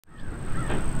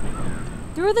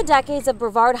Through the decades of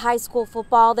Brevard High School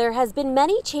football, there has been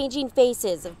many changing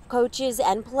faces of coaches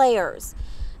and players.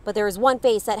 But there is one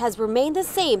face that has remained the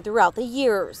same throughout the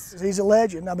years. He's a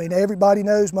legend. I mean, everybody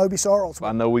knows Moby Sorles.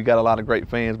 I know we got a lot of great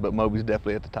fans, but Moby's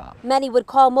definitely at the top. Many would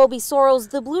call Moby Sorles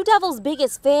the Blue Devils'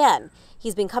 biggest fan.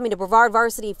 He's been coming to Brevard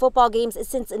varsity football games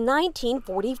since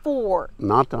 1944.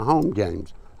 Not the home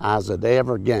games, I was at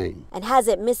every game. And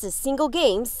hasn't missed a single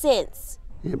game since.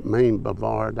 It means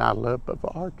Brevard, I love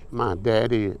Brevard. My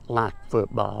daddy liked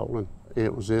football, and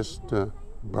it was just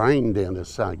brain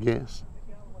dentist, I guess.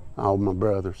 All my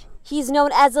brothers. He's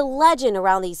known as a legend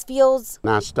around these fields.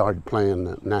 And I started playing in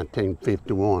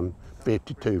 1951,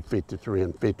 52, 53,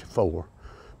 and 54.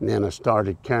 And then I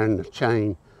started carrying the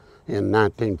chain in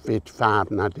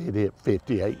 1955, and I did it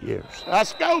 58 years.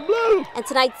 Let's go Blue! And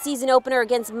tonight's season opener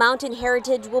against Mountain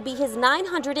Heritage will be his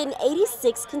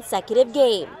 986th consecutive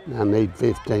game. I need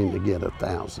 15 to get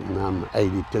 1,000. I'm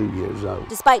 82 years old.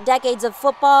 Despite decades of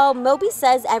football, Moby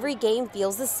says every game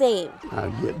feels the same. I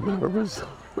get nervous.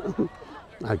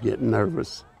 I get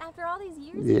nervous. After all these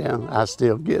years? Yeah, I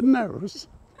still get nervous.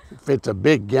 If it's a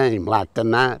big game like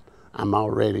tonight, I'm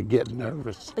already getting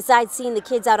nervous. Besides seeing the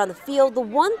kids out on the field, the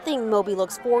one thing Moby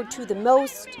looks forward to the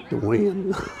most? The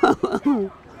win.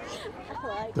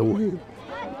 The win.